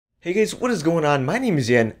Hey guys, what is going on? My name is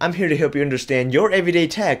Yen. I'm here to help you understand your everyday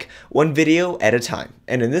tech one video at a time.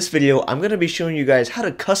 And in this video, I'm going to be showing you guys how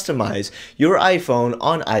to customize your iPhone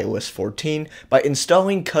on iOS 14 by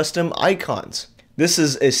installing custom icons. This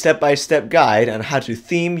is a step-by-step guide on how to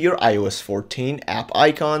theme your iOS 14 app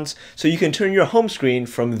icons so you can turn your home screen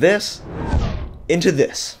from this into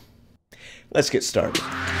this. Let's get started.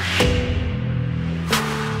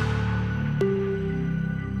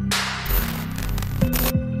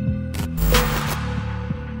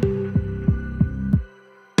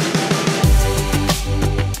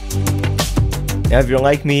 Now, if you're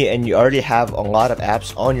like me and you already have a lot of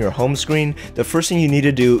apps on your home screen, the first thing you need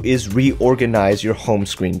to do is reorganize your home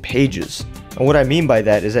screen pages. And what I mean by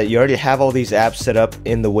that is that you already have all these apps set up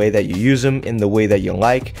in the way that you use them, in the way that you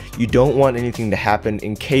like. You don't want anything to happen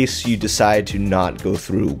in case you decide to not go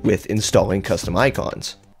through with installing custom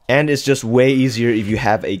icons. And it's just way easier if you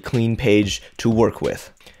have a clean page to work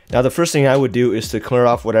with. Now, the first thing I would do is to clear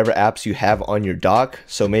off whatever apps you have on your dock.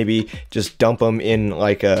 So maybe just dump them in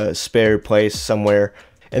like a spare place somewhere.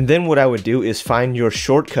 And then what I would do is find your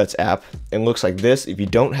Shortcuts app. It looks like this. If you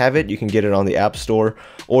don't have it, you can get it on the App Store,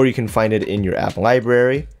 or you can find it in your app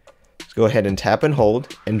library. Let's go ahead and tap and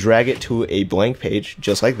hold and drag it to a blank page,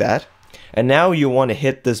 just like that. And now you want to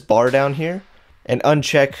hit this bar down here and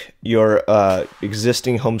uncheck your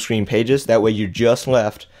existing home screen pages. That way you're just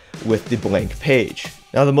left with the blank page.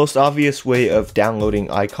 Now, the most obvious way of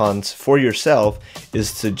downloading icons for yourself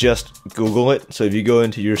is to just Google it. So if you go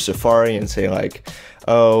into your Safari and say like,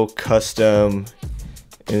 oh, custom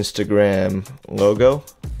Instagram logo,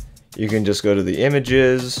 you can just go to the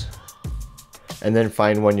images and then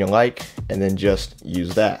find one you like and then just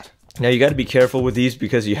use that. Now, you got to be careful with these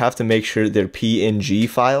because you have to make sure they're PNG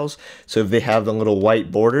files. So if they have the little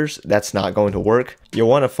white borders, that's not going to work. You'll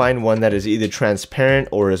want to find one that is either transparent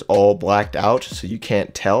or is all blacked out so you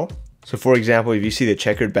can't tell. So for example, if you see the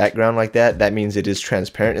checkered background like that, that means it is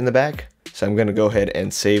transparent in the back. So I'm going to go ahead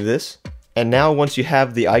and save this. And now once you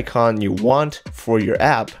have the icon you want for your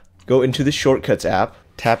app, go into the Shortcuts app,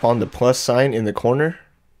 tap on the plus sign in the corner,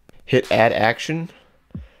 hit add action,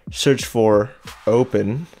 search for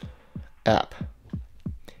open app,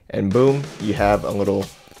 and boom, you have a little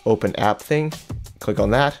open app thing. Click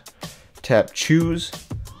on that, tap choose.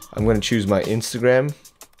 I'm going to choose my Instagram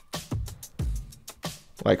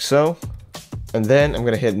like so, and then I'm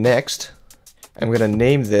going to hit next. I'm going to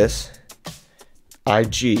name this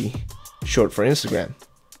IG, short for Instagram,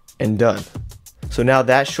 and done. So now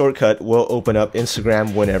that shortcut will open up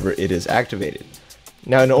Instagram whenever it is activated.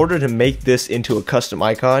 Now, in order to make this into a custom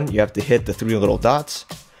icon, you have to hit the three little dots.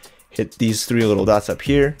 Hit these three little dots up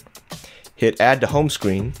here, hit add to home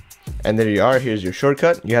screen, and there you are. Here's your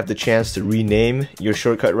shortcut. You have the chance to rename your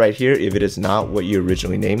shortcut right here if it is not what you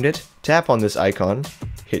originally named it. Tap on this icon,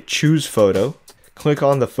 hit choose photo, click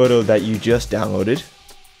on the photo that you just downloaded,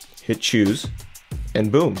 hit choose, and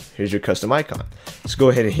boom, here's your custom icon. Let's go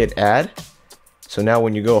ahead and hit add. So now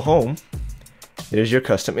when you go home, there's your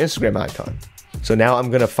custom Instagram icon. So now I'm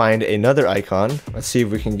going to find another icon. Let's see if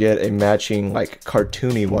we can get a matching like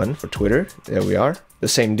cartoony one for Twitter. There we are. The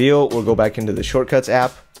same deal. We'll go back into the Shortcuts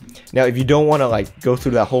app. Now, if you don't want to like go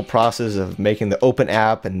through that whole process of making the open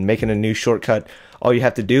app and making a new shortcut, all you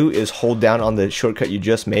have to do is hold down on the shortcut you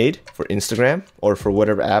just made for Instagram or for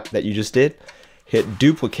whatever app that you just did. Hit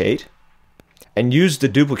duplicate and use the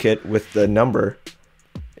duplicate with the number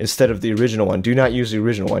instead of the original one. Do not use the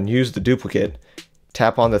original one. Use the duplicate.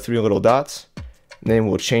 Tap on the three little dots. And then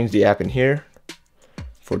we'll change the app in here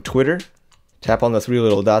for Twitter. Tap on the three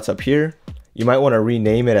little dots up here. You might want to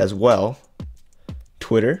rename it as well.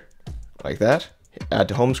 Twitter, like that. Add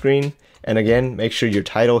to home screen. And again, make sure your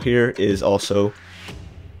title here is also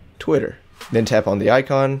Twitter. Then tap on the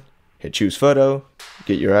icon, hit choose photo,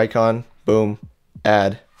 get your icon, boom,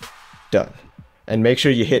 add, done. And make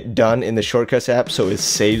sure you hit done in the Shortcuts app so it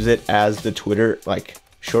saves it as the Twitter like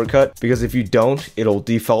shortcut. Because if you don't, it'll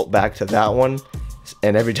default back to that one.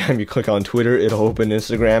 And every time you click on Twitter, it'll open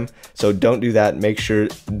Instagram. So don't do that. Make sure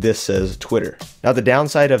this says Twitter. Now, the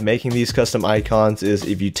downside of making these custom icons is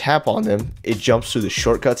if you tap on them, it jumps to the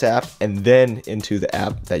Shortcuts app and then into the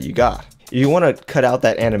app that you got. If you want to cut out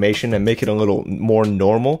that animation and make it a little more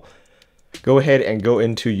normal, go ahead and go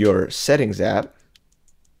into your Settings app.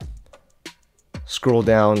 Scroll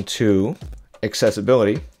down to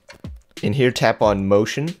Accessibility. In here, tap on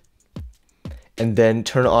Motion and then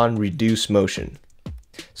turn on Reduce Motion.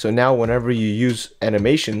 So now whenever you use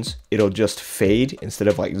animations, it'll just fade instead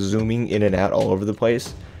of like zooming in and out all over the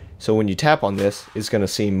place. So when you tap on this, it's going to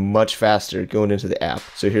seem much faster going into the app.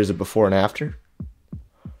 So here's a before and after.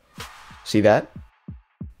 See that?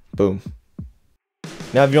 Boom.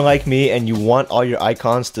 Now if you're like me and you want all your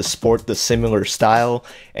icons to sport the similar style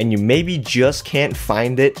and you maybe just can't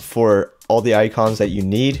find it for all the icons that you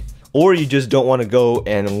need, or you just don't want to go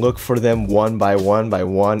and look for them one by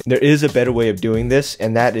one, there is a better way of doing this,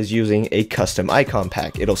 and that is using a custom icon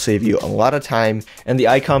pack. It'll save you a lot of time, and the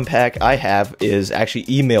icon pack I have is actually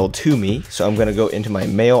emailed to me, so I'm going to go into my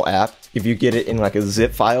mail app. If you get it in like a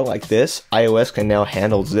zip file like this, iOS can now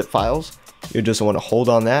handle zip files. You just want to hold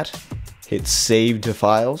on that, hit save to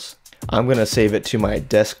files. I'm going to save it to my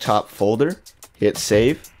desktop folder, hit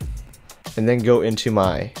save, and then go into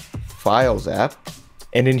my files app.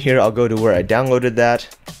 And in here, I'll go to where I downloaded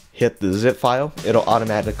that, hit the zip file. It'll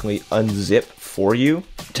automatically unzip for you.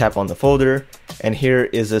 Tap on the folder, and here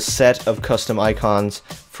is a set of custom icons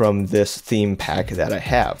from this theme pack that I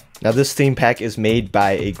have. Now this theme pack is made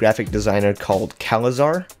by a graphic designer called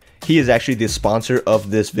Calazar. He is actually the sponsor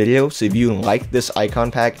of this video, so if you like this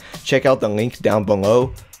icon pack, check out the link down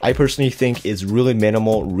below. I personally think it's really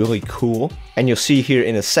minimal, really cool, and you'll see here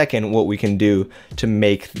in a second what we can do to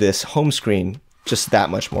make this home screen just that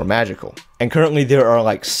much more magical. And currently there are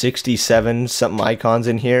like 67 something icons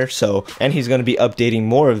in here, and he's going to be updating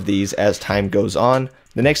more of these as time goes on.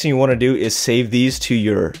 The next thing you want to do is save these to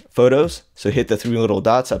your photos. So hit the three little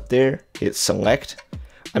dots up there, hit select.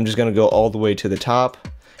 I'm just going to go all the way to the top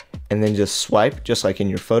and then just swipe just like in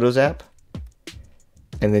your photos app,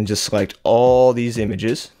 and then just select all these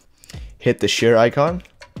images, hit the share icon,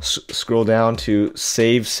 scroll down to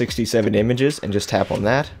save 67 images and just tap on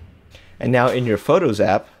that. And now in your Photos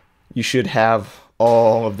app, you should have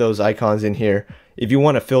all of those icons in here. If you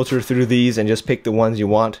want to filter through these and just pick the ones you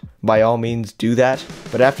want, by all means do that.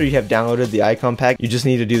 But after you have downloaded the icon pack, you just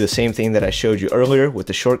need to do the same thing that I showed you earlier with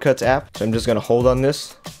the Shortcuts app. So I'm just going to hold on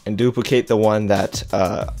this and duplicate the one that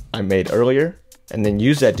I made earlier, and then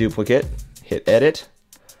use that duplicate, hit edit,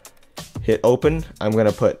 hit open. I'm going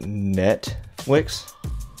to put Netflix,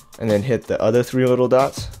 and then hit the other three little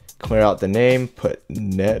dots. Clear out the name, put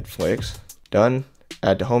Netflix, done.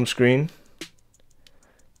 Add to home screen,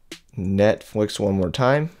 Netflix one more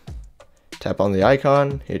time, tap on the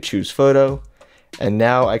icon, hit choose photo, and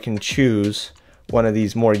now I can choose one of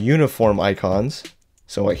these more uniform icons.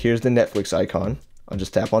 So like here's the Netflix icon, I'll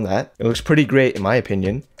just tap on that. It looks pretty great in my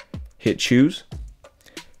opinion. Hit choose,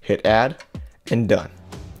 hit add, and done.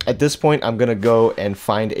 At this point, I'm gonna go and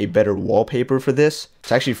find a better wallpaper for this.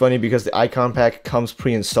 It's actually funny because the icon pack comes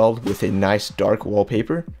pre-installed with a nice dark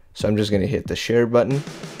wallpaper. So I'm just gonna hit the share button,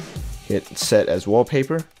 hit set as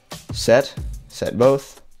wallpaper, set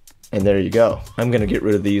both, and there you go. I'm gonna get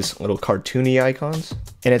rid of these little cartoony icons,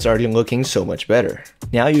 and it's already looking so much better.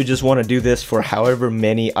 Now you just wanna do this for however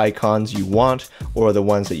many icons you want, or the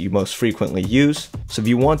ones that you most frequently use. So if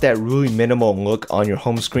you want that really minimal look on your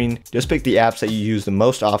home screen, just pick the apps that you use the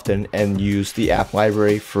most often and use the app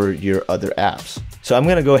library for your other apps. So I'm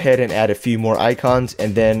gonna go ahead and add a few more icons,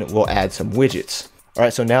 and then we'll add some widgets.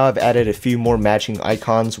 Alright, so now I've added a few more matching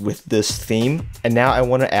icons with this theme, and now I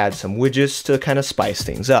want to add some widgets to kind of spice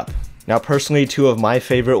things up. Now personally, two of my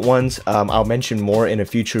favorite ones, I'll mention more in a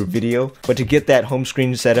future video, but to get that home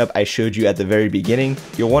screen setup I showed you at the very beginning,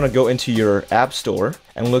 you'll want to go into your app store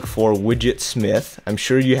and look for Widgetsmith. I'm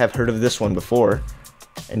sure you have heard of this one before,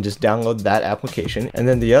 and just download that application. And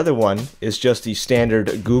then the other one is just the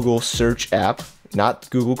standard Google search app. Not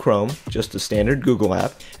Google Chrome, just the standard Google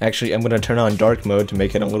app. Actually, I'm going to turn on dark mode to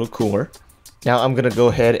make it a little cooler. Now I'm going to go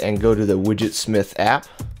ahead and go to the Widgetsmith app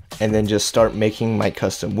and then just start making my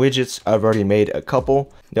custom widgets. I've already made a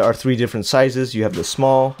couple. There are 3 different sizes. You have the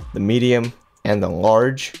small, the medium, and the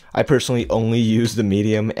large. I personally only use the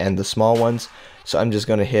medium and the small ones. So I'm just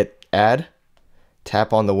going to hit add,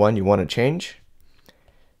 tap on the one you want to change,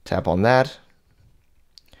 tap on that,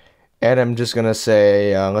 and I'm just going to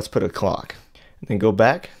say, let's put a clock. Then go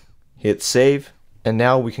back, hit save, and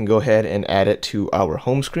now we can go ahead and add it to our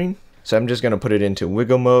home screen. So I'm just going to put it into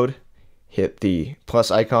wiggle mode, hit the plus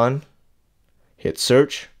icon, hit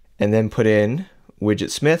search, and then put in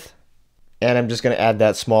Widgetsmith. And I'm just going to add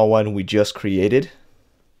that small one we just created.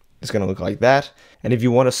 It's going to look like that. And if you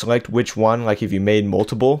want to select which one, like if you made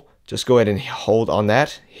multiple, just go ahead and hold on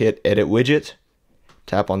that, hit edit widget,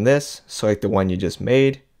 tap on this, select the one you just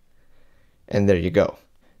made, and there you go.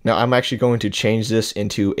 Now I'm actually going to change this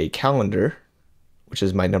into a calendar, which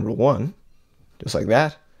is my number 1, just like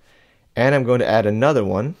that. And I'm going to add another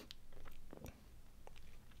one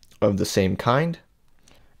of the same kind.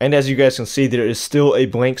 And as you guys can see, there is still a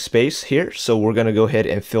blank space here. So we're going to go ahead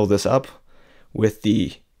and fill this up with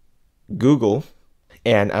the Google.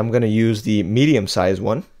 And I'm going to use the medium size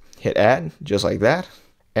one, hit add, just like that.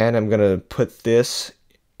 And I'm going to put this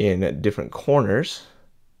in different corners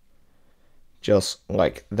just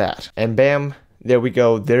like that. And bam, there we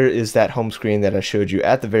go. There is that home screen that I showed you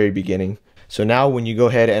at the very beginning. So now when you go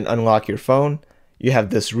ahead and unlock your phone, you have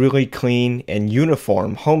this really clean and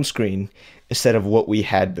uniform home screen instead of what we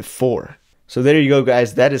had before. So there you go,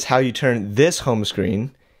 guys. That is how you turn this home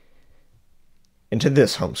screen into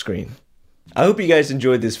this home screen. I hope you guys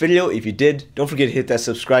enjoyed this video. If you did, don't forget to hit that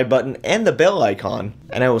subscribe button and the bell icon,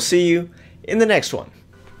 and I will see you in the next one.